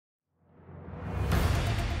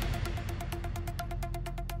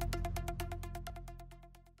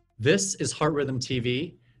This is Heart Rhythm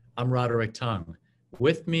TV. I'm Roderick Tung.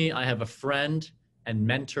 With me, I have a friend and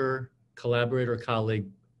mentor, collaborator, colleague,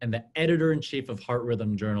 and the editor-in-chief of Heart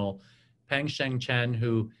Rhythm Journal, Peng-Sheng Chen,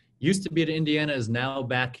 who used to be at Indiana, is now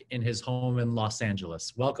back in his home in Los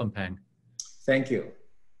Angeles. Welcome, Peng. Thank you.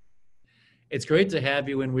 It's great to have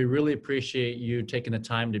you, and we really appreciate you taking the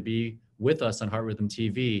time to be with us on Heart Rhythm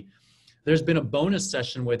TV. There's been a bonus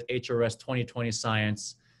session with HRS 2020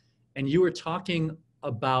 Science, and you were talking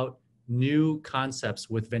about new concepts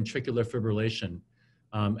with ventricular fibrillation.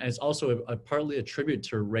 And it's also partly a tribute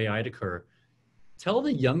to Ray Ideker. Tell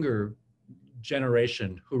the younger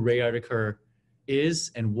generation who Ray Ideker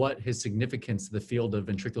is and what his significance to the field of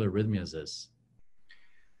ventricular arrhythmias is.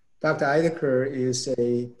 Dr. Ideker is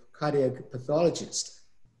a cardiac pathologist,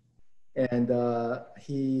 and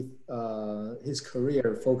his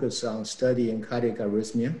career focused on studying cardiac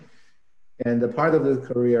arrhythmia. And the part of the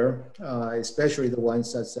career, especially the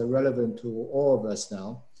ones that's relevant to all of us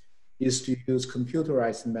now, is to use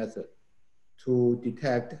computerized method to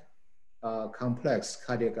detect complex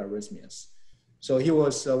cardiac arrhythmias. So he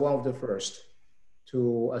was one of the first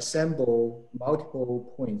to assemble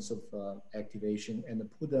multiple points of activation and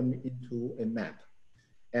put them into a map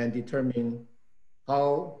and determine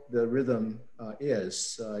how the rhythm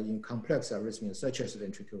is in complex arrhythmias, such as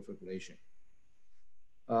ventricular fibrillation.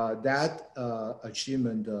 That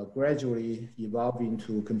achievement gradually evolved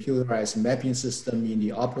into computerized mapping system in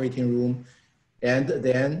the operating room, and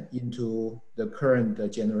then into the current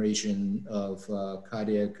generation of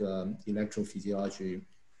cardiac electrophysiology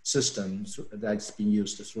systems that's being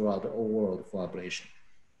used throughout the whole world for ablation.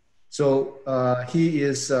 So he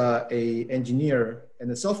is an engineer and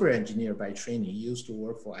a software engineer by training. He used to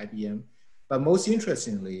work for IBM, but most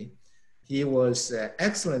interestingly, he was an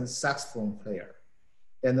excellent saxophone player.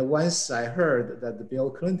 And once I heard that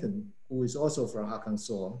Bill Clinton, who is also from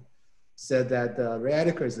Arkansas, said that Ray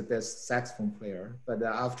Ideker is the best saxophone player, but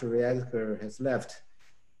after Ray Ideker has left,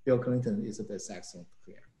 Bill Clinton is the best saxophone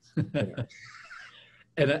player.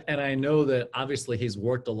 And I know that obviously he's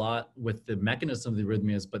worked a lot with the mechanism of the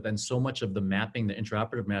arrhythmias, but then so much of the mapping, the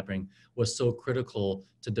intraoperative mapping, was so critical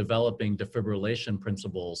to developing defibrillation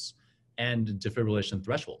principles and defibrillation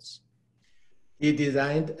thresholds. He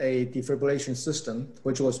designed a defibrillation system,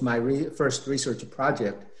 which was my first research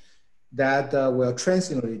project, that will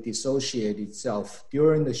transiently dissociate itself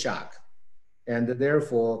during the shock, and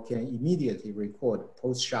therefore can immediately record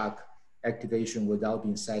post-shock activation without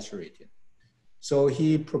being saturated. So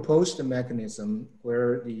he proposed a mechanism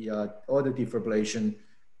where all the defibrillation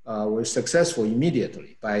was successful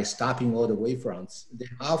immediately by stopping all the wavefronts. Then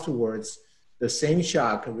afterwards, the same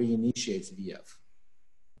shock reinitiates VF.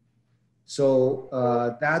 So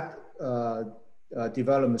that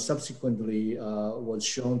development subsequently was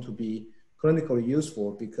shown to be clinically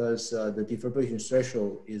useful because the defibrillation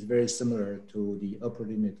threshold is very similar to the upper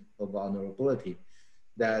limit of vulnerability.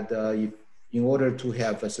 That in order to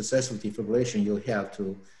have a successful defibrillation, you have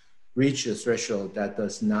to reach a threshold that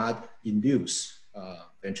does not induce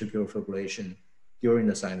ventricular fibrillation during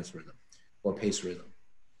the sinus rhythm or pace rhythm.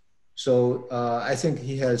 So I think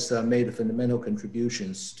he has made fundamental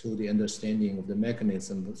contributions to the understanding of the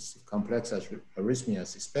mechanism of complex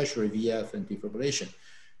arrhythmias, especially VF and defibrillation.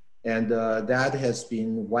 And that has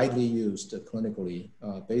been widely used clinically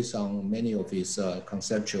based on many of his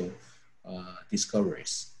conceptual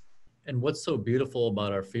discoveries. And what's so beautiful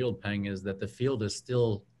about our field, Peng, is that the field is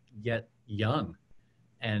still yet young.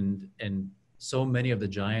 And so many of the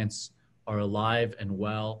giants are alive and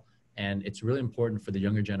well. And it's really important for the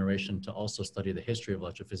younger generation to also study the history of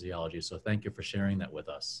electrophysiology. So thank you for sharing that with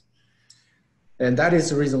us. And that is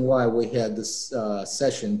the reason why we had this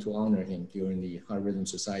session to honor him during the Heart Rhythm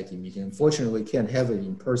Society meeting. Unfortunately, we can't have it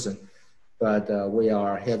in person, but we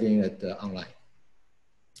are having it online.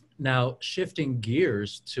 Now, shifting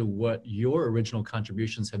gears to what your original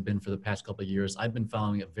contributions have been for the past couple of years, I've been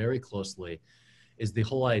following it very closely, is the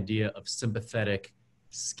whole idea of sympathetic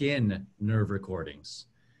skin nerve recordings.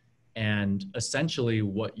 And essentially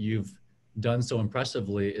what you've done so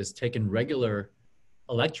impressively is taken regular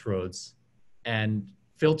electrodes and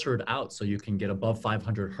filtered out so you can get above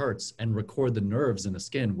 500 hertz and record the nerves in the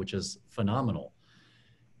skin, which is phenomenal.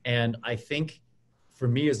 And I think for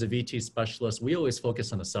me as a VT specialist, we always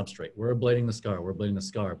focus on the substrate. We're ablating the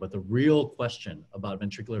scar, but the real question about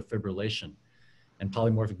ventricular fibrillation and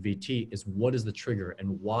polymorphic VT is what is the trigger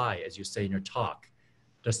and why, as you say in your talk,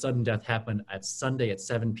 does sudden death happen at Sunday at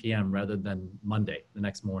 7 p.m. rather than Monday, the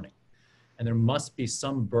next morning? And there must be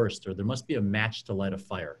some burst, or there must be a match to light a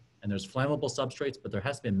fire. And there's flammable substrates, but there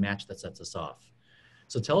has to be a match that sets us off.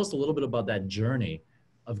 So tell us a little bit about that journey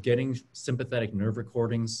of getting sympathetic nerve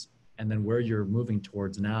recordings, and then where you're moving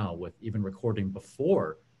towards now with even recording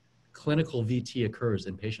before clinical VT occurs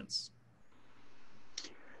in patients?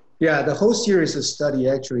 Yeah, the whole series of study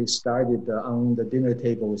actually started on the dinner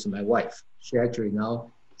table with my wife. She actually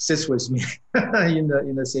now sits with me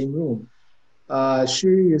in the same room. She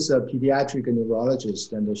is a pediatric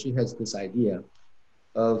neurologist, and she has this idea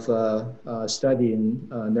of studying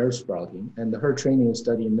nerve sprouting, and her training is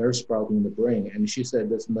studying nerve sprouting in the brain, and she said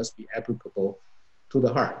this must be applicable to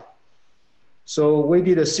the heart. So we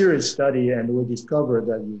did a series study, and we discovered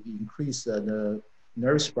that if you increase the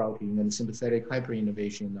nerve sprouting and sympathetic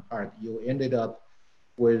hyperinnervation in the heart, you ended up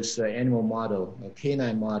with an animal model, a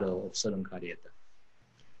canine model of sudden cardiac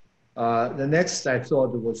death. The next I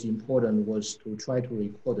thought was important was to try to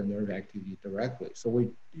record the nerve activity directly. So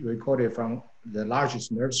we recorded from the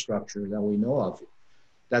largest nerve structure that we know of.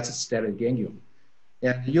 That's a stellate ganglion.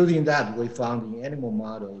 And using that, we found in animal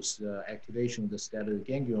models, the activation of the stellate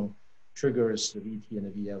ganglion triggers the VT and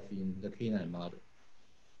the VF in the canine model.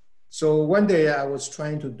 So one day I was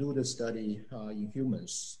trying to do the study in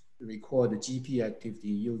humans, to record the GP activity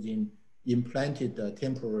using implanted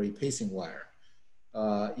temporary pacing wire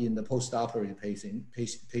in the postoperative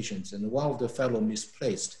patients. And one of the fellow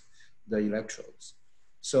misplaced the electrodes.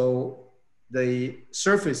 So the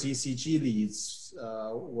surface ECG leads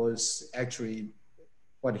was actually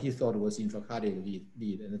what he thought was intracardiac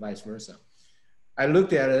lead and vice versa. I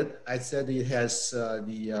looked at it, I said it has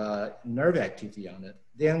the nerve activity on it.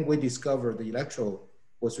 Then we discovered the electrode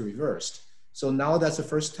was reversed. So now that's the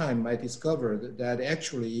first time I discovered that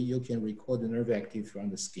actually you can record the nerve activity on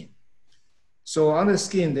the skin. So on the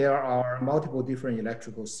skin, there are multiple different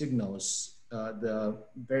electrical signals. The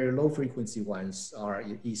very low frequency ones are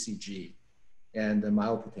ECG and the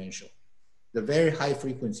myopotential. The very high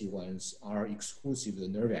frequency ones are exclusive of the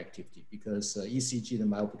nerve activity because ECG, the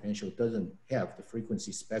myopotential, doesn't have the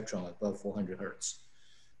frequency spectrum above 400 hertz.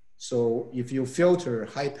 So if you filter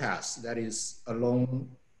high pass, that is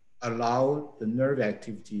allow the nerve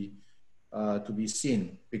activity to be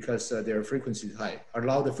seen because their frequency is high.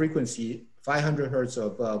 Allow the frequency 500 hertz or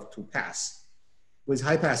above to pass. With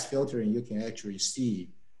high pass filtering, you can actually see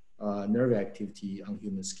nerve activity on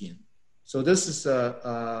human skin. So this is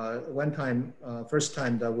first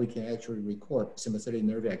time that we can actually record sympathetic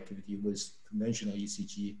nerve activity with conventional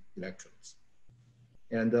ECG electrodes.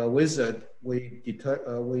 And with it, we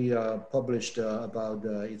published about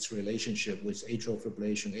its relationship with atrial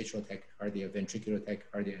fibrillation, atrial tachycardia, ventricular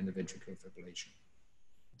tachycardia, and the ventricular fibrillation.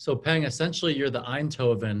 So Peng, essentially you're the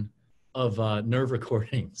Eindhoven of nerve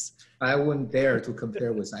recordings. I wouldn't dare to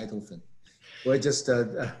compare with Eindhoven. We just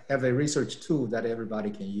have a research tool that everybody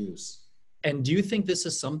can use. And do you think this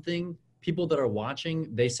is something people that are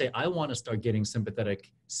watching, they say, I want to start getting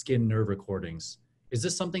sympathetic skin nerve recordings. Is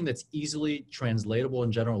this something that's easily translatable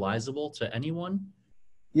and generalizable to anyone?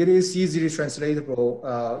 It is easily translatable,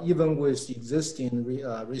 even with existing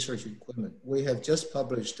research equipment. We have just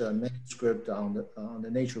published a manuscript on the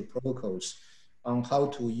Nature protocols on how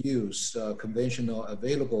to use conventional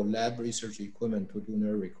available lab research equipment to do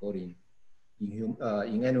nerve recording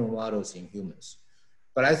in animal models in humans.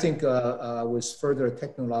 But I think with further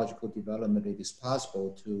technological development, it is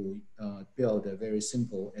possible to build a very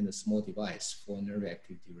simple and a small device for nerve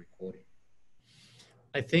activity recording.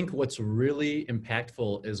 I think what's really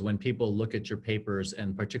impactful is when people look at your papers,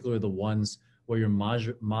 and particularly the ones where you're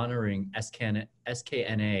monitoring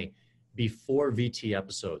SKNA before VT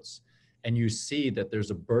episodes, and you see that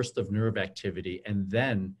there's a burst of nerve activity, and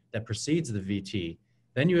then that precedes the VT.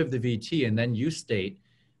 Then you have the VT, and then you state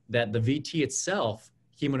that the VT itself,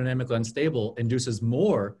 hemodynamically unstable, induces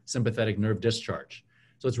more sympathetic nerve discharge.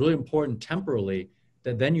 So it's really important temporally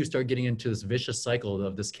that then you start getting into this vicious cycle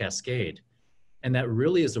of this cascade. And that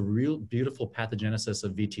really is a real beautiful pathogenesis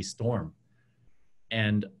of VT storm.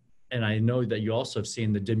 And I know that you also have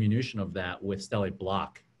seen the diminution of that with stellate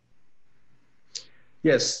block.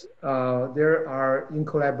 Yes, there are, in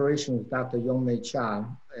collaboration with Dr. Yongmei Cha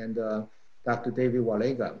and Dr. David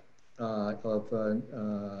Walega of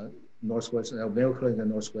Northwestern, Mayo Clinic and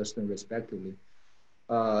Northwestern respectively,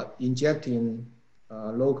 injecting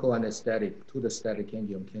local anesthetic to the stellate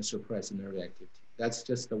ganglion can suppress nerve activity. That's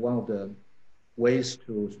just one of the ways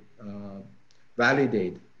to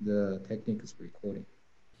validate the technique of recording.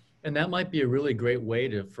 And that might be a really great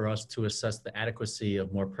way for us to assess the adequacy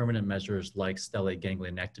of more permanent measures like stellate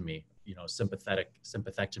ganglionectomy,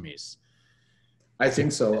 sympathectomies. I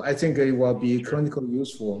think so. I think it will be clinically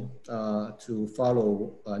useful to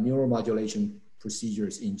follow neuromodulation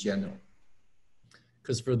procedures in general.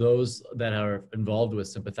 Because for those that are involved with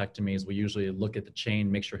sympathectomies, we usually look at the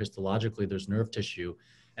chain, make sure histologically there's nerve tissue,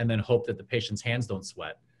 and then hope that the patient's hands don't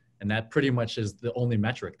sweat. And that pretty much is the only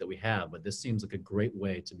metric that we have, but this seems like a great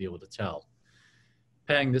way to be able to tell.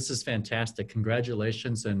 Peng, this is fantastic.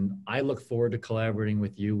 Congratulations. And I look forward to collaborating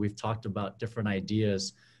with you. We've talked about different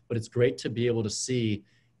ideas, but it's great to be able to see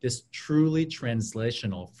this truly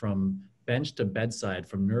translational from bench to bedside,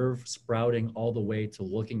 from nerve sprouting all the way to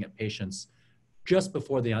looking at patients just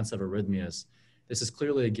before the onset of arrhythmias. This is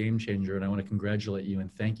clearly a game changer, and I want to congratulate you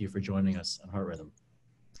and thank you for joining us on Heart Rhythm.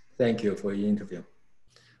 Thank you for your interview.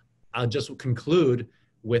 I'll just conclude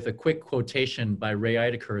with a quick quotation by Ray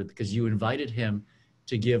Ideker, because you invited him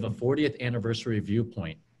to give a 40th anniversary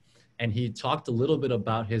viewpoint. And he talked a little bit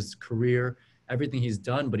about his career, everything he's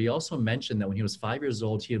done, but he also mentioned that when he was 5 years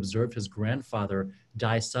old, he observed his grandfather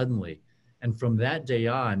die suddenly. And from that day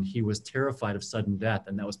on, he was terrified of sudden death,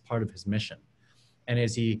 and that was part of his mission. And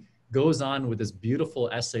as he goes on with this beautiful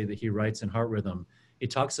essay that he writes in Heart Rhythm, he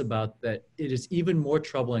talks about that it is even more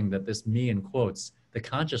troubling that this me, in quotes, the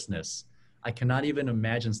consciousness, I cannot even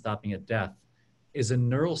imagine stopping at death, is a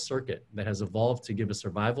neural circuit that has evolved to give a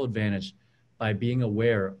survival advantage by being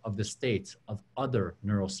aware of the state of other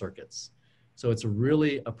neural circuits. So it's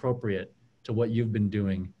really appropriate to what you've been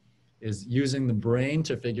doing, is using the brain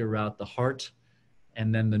to figure out the heart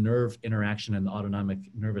and then the nerve interaction in the autonomic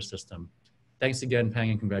nervous system. Thanks again,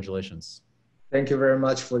 Peng, and congratulations. Thank you very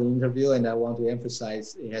much for the interview, and I want to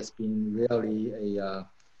emphasize it has been really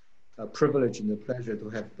a privilege and a pleasure to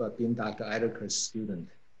have been Dr. Ideker's student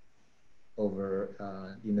over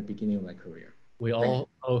in the beginning of my career. We all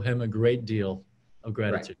owe him a great deal of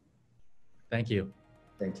gratitude. Right. Thank you.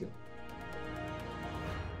 Thank you.